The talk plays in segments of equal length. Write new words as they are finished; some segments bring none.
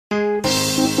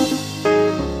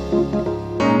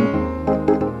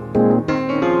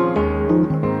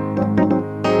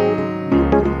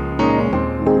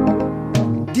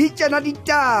kena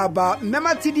ditaba mme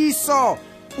Matshidiso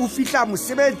o fihla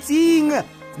mosebetsing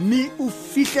mme o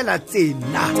fihlela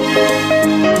tsena.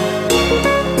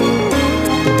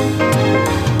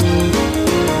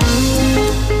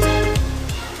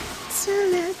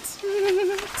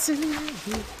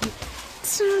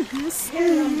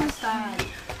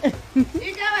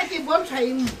 Ika ba ke bontsha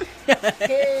eng?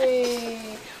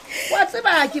 Wa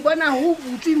tseba ke bona ho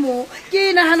butsi mo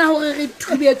ke nahana hore re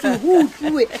thubetse ho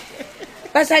utlwe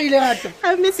ba sa ile rato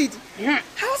a Mesidi ha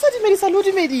o sa dumedisa lo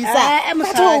dumedisa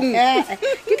bathong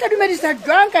ke tla dumedisa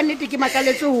jwang ka nnete ke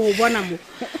makaletse ho bona mo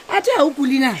a tse ha o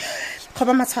kulina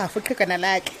khoba matshwafo tlhekana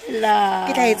lake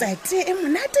la ke tla etsa tee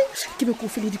monate ke be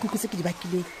ko fele dikuku tse ke di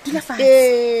bakileng dula fa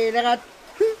le ga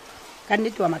ka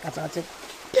nnete wa makatsa tse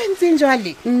ke ntseng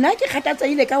jwale nna ke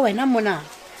kgatatsaile ka wena mona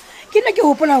ke nna ke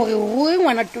hopola hore ruri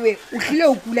ngwana towe o hlile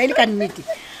o kula ile ka nnete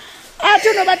a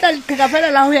tsholo batla leqheka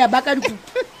fela la ho ya baka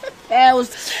dikuku o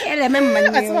ele memma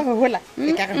a tsaba go hola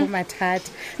e ka re ho mathata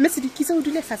Mesidi kitse o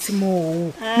dule fatshe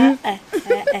moo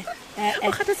o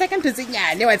kgatatsa ka ntse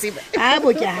nyane wa tseba a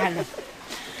bo ke hala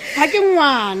ha ke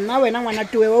ngwana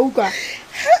towe wa utlwa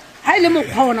ha ile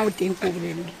mokgwa ona o teng ko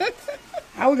bolele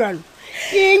ha o jalo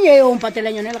ke nye o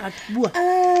mpatelang yona le ga bua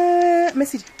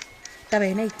Mesidi taba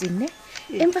ena itenne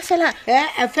empa fela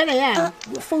ya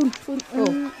phone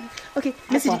okay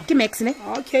Mesidi ke Max ne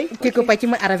okay ke kopa ke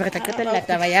mo arabe re tla qetella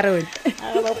taba ya rona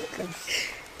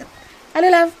ale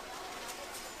love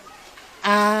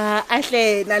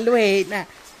ahle na le wena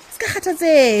ska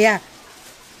kgathatseya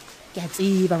ke a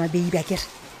tseba ma baby a kere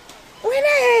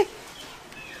wena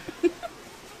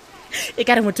e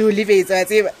ka re motho o lebetsa wa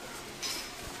tseba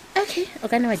okay o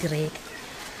ka nna wa direka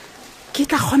ke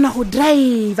tla kgona go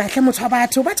drive hle motho wa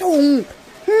bathong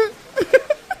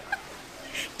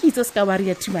ke itse ska ba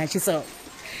ria too much so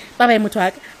baba motho wa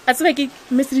ka a tseba ke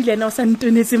Mesidi le ena o sa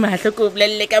ntonetse mahlo ko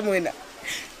bolelle ka mona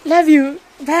love you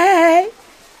bye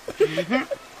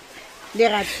le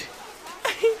rat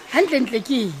hantle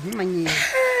ke manye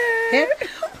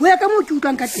ho ya ka mo ke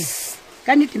utlwang ka teng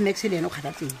ka nnete Max le ena o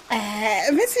kgatatseng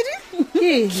Mesidi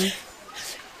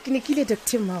ke ne ke le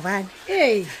Dr. Mavane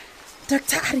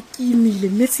Doctor a re ke imile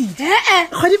Mesidi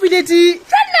go di biledi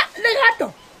tsana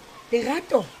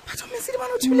lerato batho Mesidi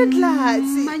bana o tshwile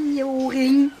tlase manye o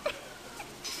reng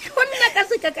yona ka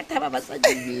se ka thaba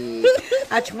basadi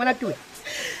a tshwana tuwe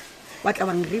wa tla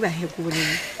bang riba he ko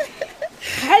boleng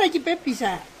ha ke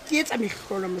pepisa ke etsa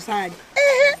mehlolo mosadi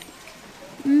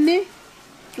mme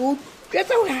to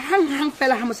ketsa ho hang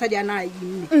fela ha mosadi ana a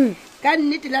imme ka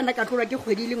nnete le ana ka tlola ke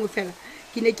kgwedi le ngo fela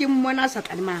ke ne ke mmona sa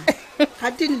tlalema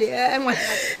hatin le engwa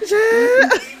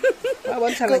ba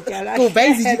bontsha ba tsala go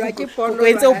baize ke pono go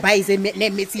etsa o baize ne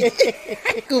Mesidi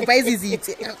go baize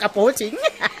zitse ka poting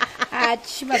a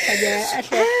tshiba ka ja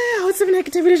ho tsebana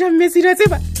ke tebile ja Mesidi wa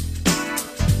tseba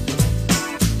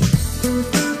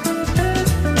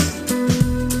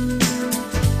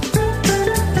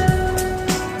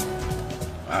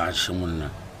shimonna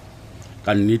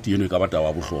ka nnete yeno ka bata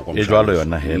wa bohlokwa e jwalo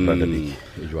yona he brother big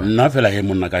nna fela he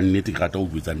monna ka nnete ka ta o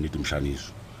butsa nnete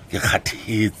mshaniso ke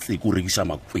kgathetse go rekisa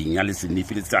makwenya le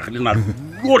senefi le tsagile na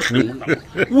lohle monna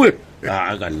we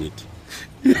ka nnete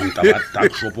nka ba ta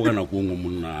shopo kana go ngo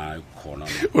monna khona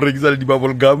o rekisa le di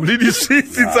bubble gum le di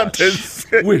sweets tsa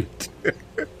 10 we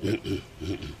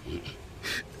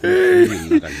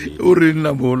o re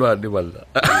nna bolo a balla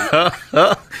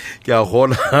ke a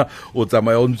gona o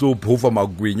tsamaya o ntse o phofa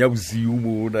magwenya bosiu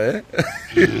mona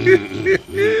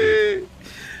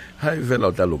ha fela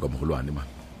o tla loka mogolwane man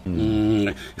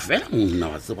fela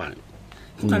monna wa tsebana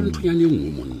go ka nthunyane nngwe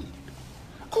monna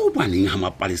go baneng ha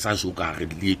mapalesa so ka re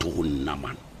le etho go nna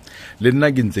man le nna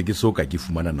ke ntse ke soka ke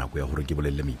fumana nako ya gore ke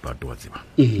bolelle meipato wa tseba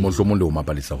mohlomong le o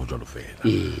mapalesa go jalo fela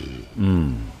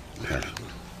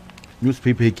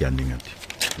newspaper ke ya nengati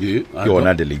ke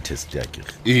yona the latest ya ke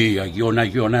ya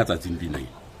yona tsa tsindina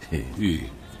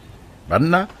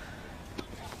banna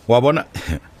wa bona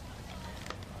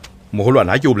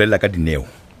mogolwana ha ke o bolella ka dineo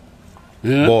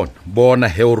bona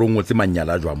he o rongotse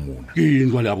manyala jwa mona ke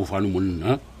ngwa le a bofano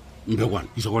monna mbe kwana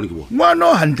isa kwana ke bona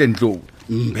ngwana hantle ntlo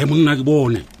mbe monna ke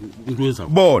bone ntlo etsa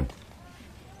bona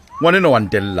ngwana no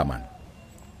wantella man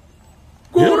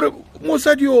gore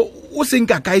mosadi o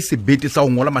senka kae sebete sa go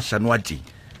ngola mashano a teng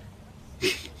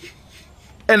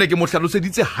ene ke mo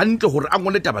hlaloseditse hantle gore a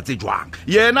ngole taba tse jwang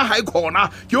yena ha e khona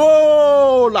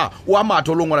yola wa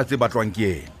matho lo ngola tse batlwang ke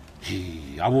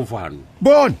yena a bofano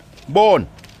bon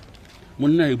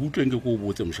monna e butleng ke go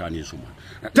botse mshane so man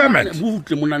Damn it.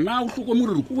 butle monna na o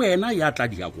hlokomore re ko wena ya tla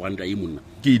dia kwanda e monna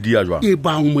Ke dia jwang. e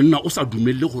bang monna o sa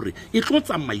dumelle gore e tlo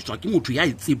tsamaiswa ke motho ya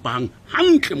itsebang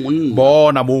hantle monna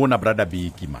Bona brother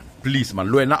Biki man. Please man,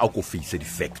 lo wena a ko face the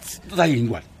facts. tsa eng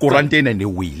jwale Quarantine ne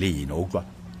wile yena o kwa.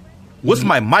 What's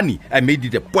my money? I made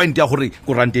it a point ya gore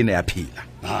quarantine ya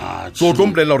phela. So tlo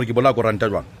mpolela gore ke bola quarantine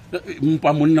jwang.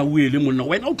 mpa monna o ele monna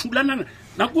wena o thulana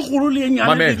na go golo le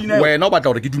nyana le Mame, dina wena o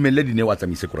batla gore ke dumelle dine wa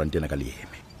tsamise quarantine ka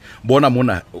leeme. Bona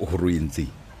mona gore o entse.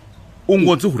 O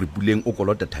ngotse gore puleng o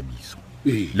kolota Thabiso.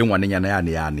 Le ngwanenyana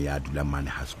yane ya dula mane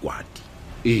ha squad.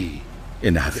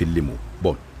 Ene ha felle mo.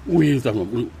 Bona. o etsa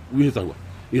wa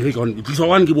e re ka tlisa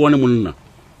wan ke bone monna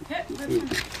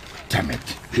Damn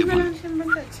it.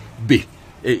 be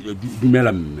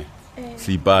dumela mme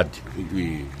Sipati.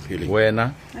 hele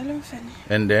Wena Hello, Fanny.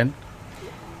 and then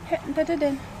Ntate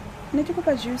Den, ne ke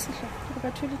kopa juice hle. Ke kopa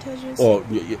 2 liter juice. oh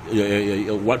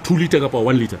what 2 liter kapa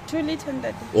 1 liter 2 liter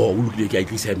ntate. oh o lokile ke a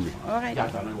tlisa mme Alright.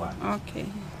 Okay.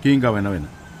 ke eng ka wena?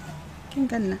 Ke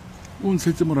nka nna. O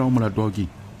ntshetse morago molato wa ke.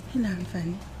 Helang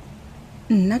Fanny.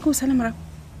 Nna ke o sala morago.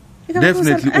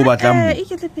 Definitely o batla mo. E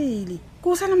ke tle pele. Ke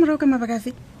o sala morago ka mabaka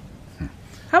afe?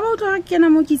 Ha ba o tloga ke kena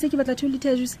mo ke itse ke batla 2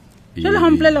 liter juice. Jole ha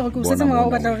mplela gore ke o setse morago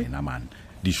o batla gore. Bona man.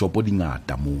 Di shopo di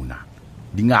ngata mona.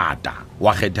 Di ngata.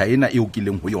 Wa kgetha ena eo ke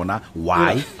leng ho yona.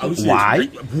 Why?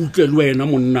 butle le wena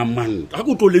monna man ga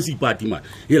go tlo le sipati man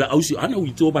hela ausi ana o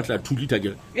itse o batla 2 liter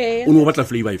ke o no batla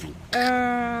flavor efeng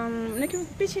ne ke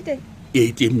pichite.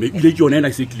 ke mme le ke yona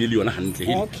ena se tlile le yona hantle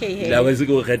hele Okay. la ba se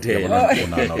go khethela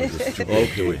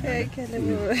Okay wena. Ke le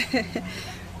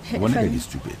Wona ke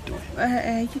stupid we.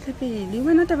 ke tle pele.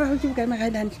 Wena taba ho ke bokae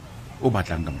magailane. O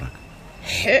batlang ka moraka.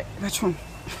 He bathong.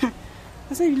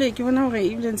 Asa ile ke bona hore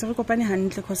e bile ntse re kopane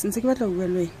hantle cause ntse ke batla ho bua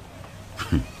le wena.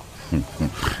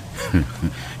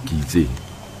 Ke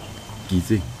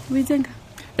itse. O itsenga?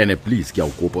 And please ke a o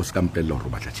kopa o se ka mpella hore o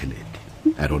batla tšhelete.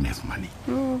 I don't have money.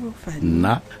 Oh, Fanny.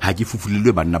 Nna ha ke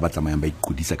fufulilwe banna ba tsamayang ba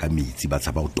iqodisa ka metsi ba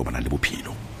tshaba ho tobana le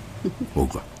bophelo. O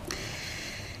kwa.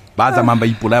 Ba tsamayang ba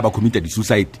ipolaya ba commit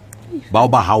di-suicide. Bao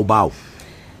ba hao bao.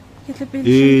 Ke tle pele.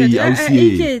 Hey,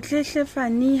 ausi. Ke tle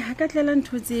Fanny ha ka tlela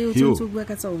ntho tseo tse o bua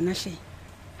ka tsona she.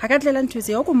 Ha ka tlela ntho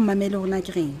tseo go mmamele rona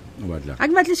ke reng. O batla. Ha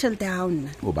ke batle tšhelete ya hao nna.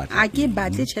 O batla Ha ke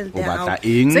batle tšhelete O ya hao. batla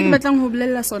eng? Se ke batlang ho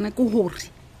bolella sona ke hore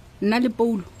nna le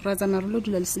Paulo ra tsamaya re lo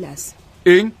dula le Silas.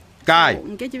 Eng? Kae?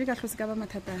 Nke ke be ka hlose ka ba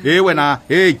mathata. Wena,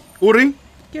 o reng?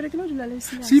 Ke re ke lo dula le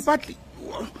Silas. Sipatli.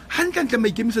 Hantle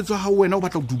maikemisetso ha wena o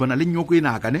batla go dubana le nyoko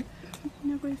ena ka ne?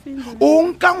 Nyako e feng jwale? O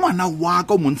nka ngwana wa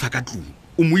ka o montsha ka tlung.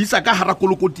 O mo isa ka hara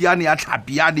kolokoti yane ya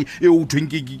tlhapi yane e o thweng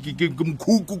ke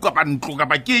mkhuku kapa ntlo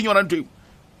kapa ke eng yona ntho.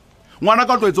 Ngwana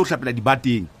ka o tlwaetse o hlapela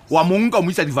dibateng. Wa mo nka o mo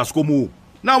isa divasco moo.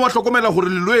 Na wa hlokomela hore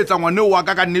le lo etsa ngwane wa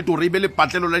ka nnete hore e be le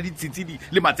patlelo la ditshitsi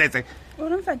le matsetse. O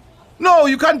reng Fanny? No,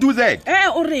 you can't do that.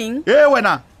 O reng?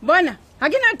 Wena. Bona ha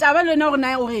ke na taba le nna gore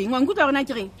na o reng wa nkutlwa gore na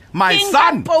ke reng My Ke nka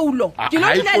son. Paulo ke lo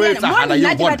Ha e dula tlo le etsahala nna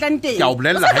eo, ke bona. batlang teng Ke a o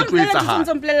bolella ha e tlo etsahala.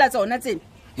 o mpolella tsona tsena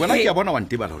Wena ke a bona wa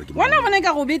ntebala hore ke bona bona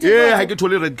ka go bete ha ke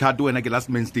thole red card wena ke last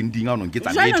man standing a o nong ke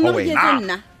tsa Jwale letho o no re ke etse wena.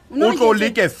 nna. O no O re tlo ke etse-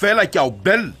 leke fela ke a o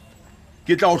bell.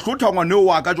 Ke tla o hlotha ngwane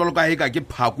wa ka jwalo ka heka ke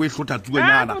phako e hlotha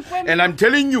tsuenyana. Ah, tlotleng. And I'm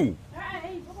telling you.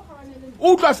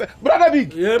 O tla se brother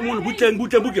Big. mon butle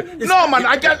No man,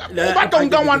 I can't. O batla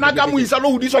nka ngwana ka mo isa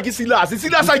lo hodiswa ke Silas.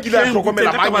 Silas a kile a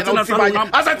hlokomela manyana o tsebanya.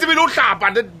 A sa tsebe le o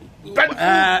hlapa.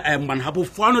 man ha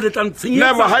bofano le tla ntshenya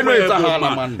Never ha no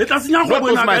etsahala man. le tla senya That go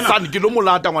was bona my son. Ke lo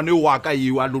molata ngwane wa ka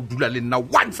eo a lo dula le nna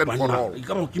once and for all.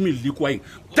 ka ba ke mele kwa eng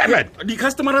Damn it. di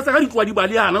customer tsa ga di twa di ba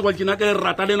le yana kwa ke na ke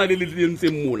rata lena le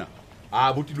lentseng mona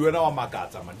Botile wena wa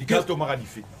makatsa man. Di customer ga di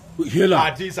fe. hela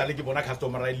Ati sa le ke bona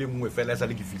customer a ile nngwe fela sa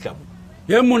le ke fihla mo.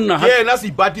 he monna ha Yena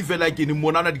sipati fela ke ni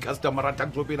monana di customer a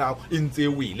taxo pena e ntse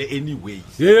wele anyways.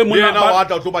 He, monna Yena ba- wa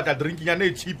tla tlo batla drinking ya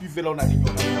ne cheap fela ona le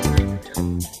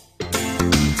yona.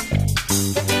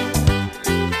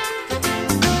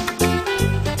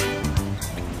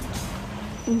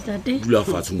 ntate dula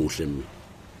fatshe mohle mme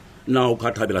na o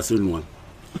ka thabela senwang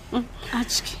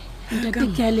atjhe ntate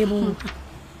ke a leboga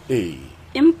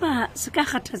empa se ka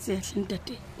kgathatseatlhe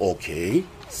ntate okay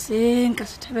se nka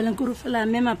se thabelang ke gore fela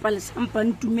mme mapalesa mpa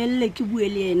ntumelele ke bue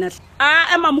le ena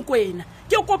a ema mokwena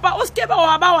ke kopa o sekebe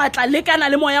wa ba wa tla lekana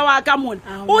le moya wa ka mona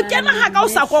o kena ga ka o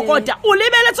sa kokota o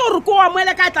lebeletse gore ko wa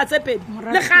moele ka tla tsepedi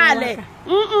le gale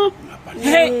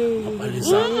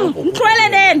ntloele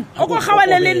nene o ko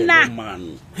gawane le nna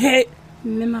he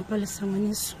mme mapalesa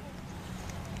ngwaneso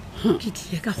ke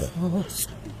tlile ka kgotso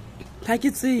ga ke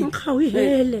tseng nkga o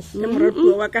hele le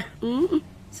moratuwa wa ka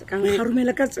se ka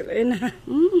nkgarumela ka tsela ena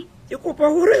ke kopa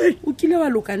gore o kile wa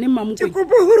lokane ke mamokweng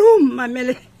kopa gore o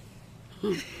mmamele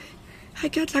ha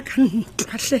ke tla ka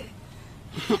ntwahle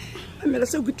mamela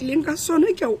se go tlileng ka sona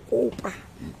ke a o kopa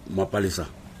mapalesa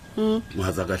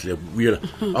mohatsa ka hle buela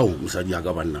ao mosadi ya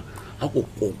ka banna ha ko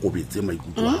kokobetse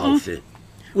maikutlo a hao hle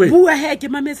bua he ke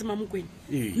mametse mamokwena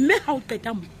mme ha o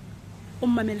qeta mo o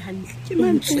mmamele hantle ke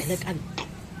mantswele ka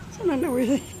tsona na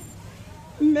we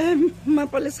mme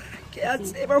mapalesa ke a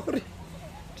tseba gore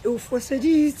ke o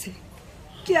foseditse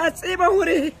ke a tseba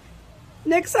gore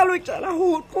next a lokela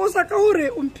go tlosa ka gore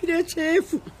o mphile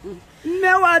tšhefu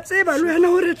mme wa tseba le wena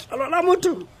gore tlalo la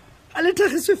motho a le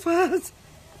tlhagiswe fatshe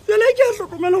jale ke a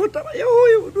hlokomela go taba yeo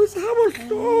e odusa ga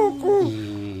bohloko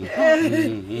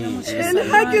ene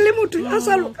ga ke le motho a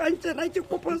sa lokang tsena ke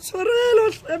kopa tshwarelo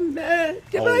tlemme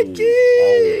ke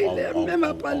bakile mme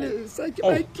mapalesa ke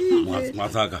bakile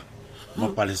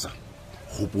mapalesa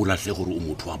gopola hle gore o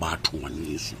motho wa batho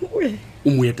ngwaneso o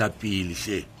moeta pele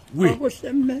hle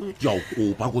ke a o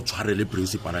kopa go tshwarele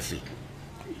principala hle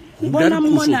bona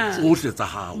mona tsohle tsa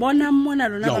gago bona mona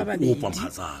lona ke a ba o kopa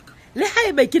mohatsaka le ha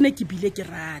ebe ke ne ke bile ke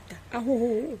rata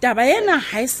taba ena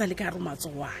ha e sa le ka romatso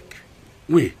wa ka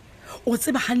we o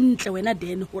tseba hantle wena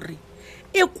den gore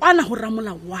e kwana go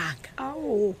ramola wa ka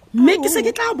mme ke se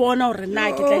ke tla bona gore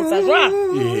na ke tla etsa jwang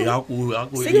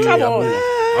Se ke tla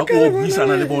bona. ako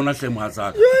buisana le bona hle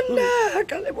mohatsaka yona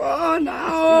ka le bona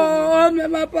mme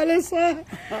mapalesa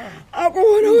a go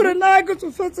bona gore na ke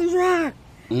tsofetse jwang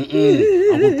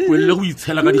a go tloelle go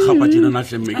itshela ka dikgapa tjena na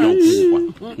hle mme ke a o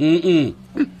kopa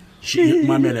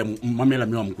mamela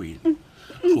mme wa mokwena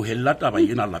tlohella taba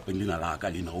ena lapeng lena la ka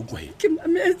lena o tlohela ke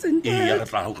mametse re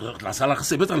tla sala re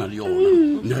sebetsana le yona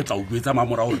mme re tla o jwetsa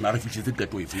mamora gore na re fihletse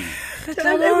qeto e feng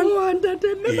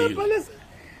mme mapalesa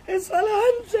e sala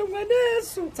hantle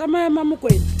ngwaneso tsamaya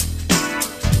mamokwena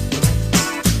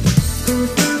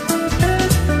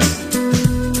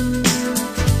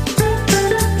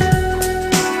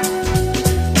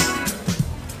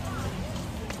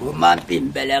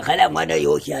Mampimbele kala ngwana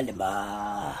yo ke a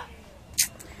lema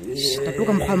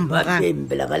tatoka mkhwamba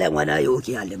mampimbele kala ngwana yo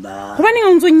ke a lema gobaneng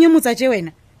o ntse o nnyemotsa tje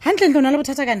wena hantle ntle o na le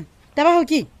bothata kana taba go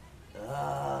ke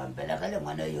mbele kala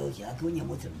ngwana yo ke a tlonya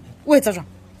motse mme o etsa jwang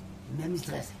mme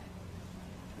mistress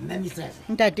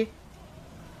ntate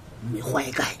mekgwa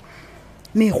e kae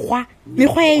mekgwa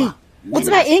e o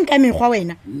tseba eng ka mekgwa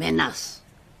wena menas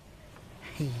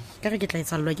ka re ke tla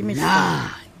etsallwa ke mekgwa na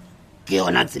ke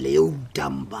yona tsela e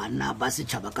utang bana ba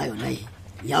setšhaba ka yona e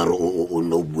ya gore o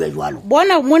no bua jwalo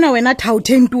bona mona wena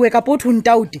thauthentuwe ka potho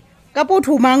ntaute ka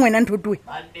potho mang wena nthotuwe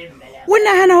o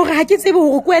nagana gore ga ke tsebe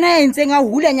gore ke wena ya entseng a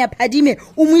hulanya phadime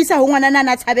o mo isa go ngwana na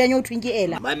na tshabeng o thweng ke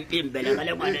ela mampimbele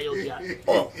kala ngwana yo ke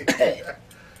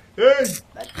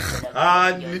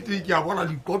nnete ke a bona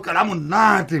dikoka la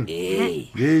monate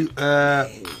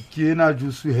ke ena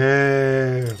jusu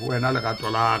he wena legato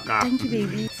laka thank you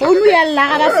baby founu ya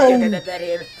llaga ba founu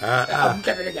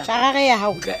tshagage ya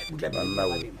gago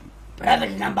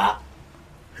private number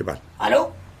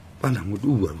hallo bana motho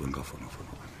o bua buang ka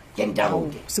fonofono ke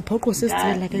ntagode sephoqo se se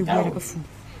tselela ka e buela ka founu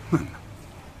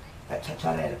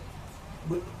tshwarela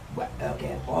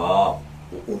okay o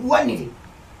bua nele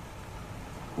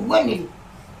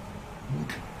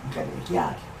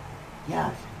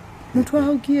motho wa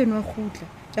gago ke eno a gotla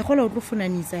ja gola o tlo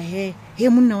fonanisa he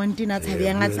monna wa ntena a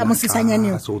tshabeyang a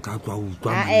mosesanyaneng ga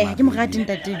ke mogateng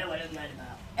tateng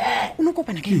o ne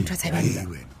kopana ka motho a tshabeng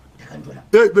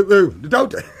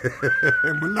ditaute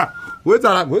monna o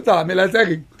etsala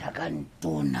melatsake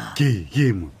takantona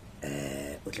ke mo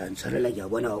o tla ntshwarela ke a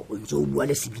bona o ntse o bua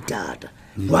le sebitata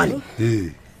jwale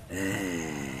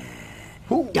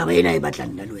taba ena e batla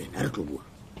nna le wena re tlo bua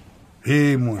re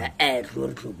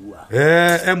tlo bua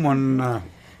monna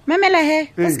mamela he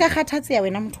o se ka kgathatseya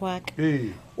wena motho wa ka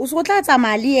o se go tla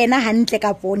tsamaya le yena hantle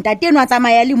ka pong tate eno a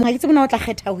tsamaya le mo ga ke tse bona o tla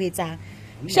kgetha go etsang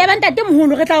sheba ntate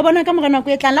moholo re tla o bona ka mora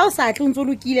nako e tlang la o sa tle o ntse o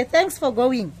lokile thanks for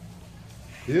going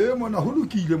mona go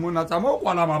lokile mona tsama o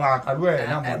kwala mabaka le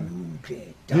wena monna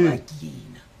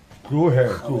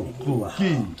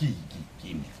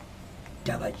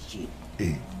taba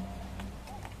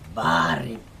ba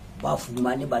re ba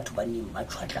fumane batho ba neng ba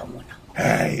tshwatla mona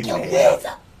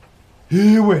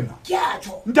wena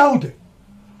ntaude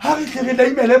ha re tle re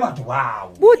laimele batho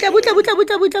bao butle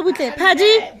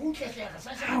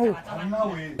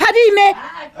phadime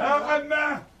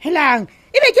helang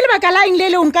e be ke lebaka la eng le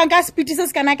le o nkang ka sepiti se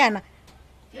se kana-kana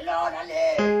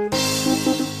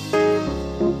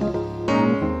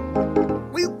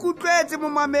o ikutlwetse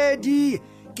momamedi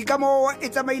ke ka moo e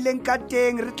tsamaileng ka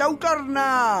teng re tla utlwa rena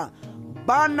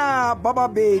bana ba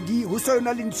babedi go se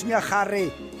yona le ntsheng ya gare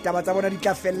taba tsa bona di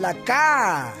tla fella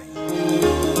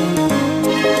kae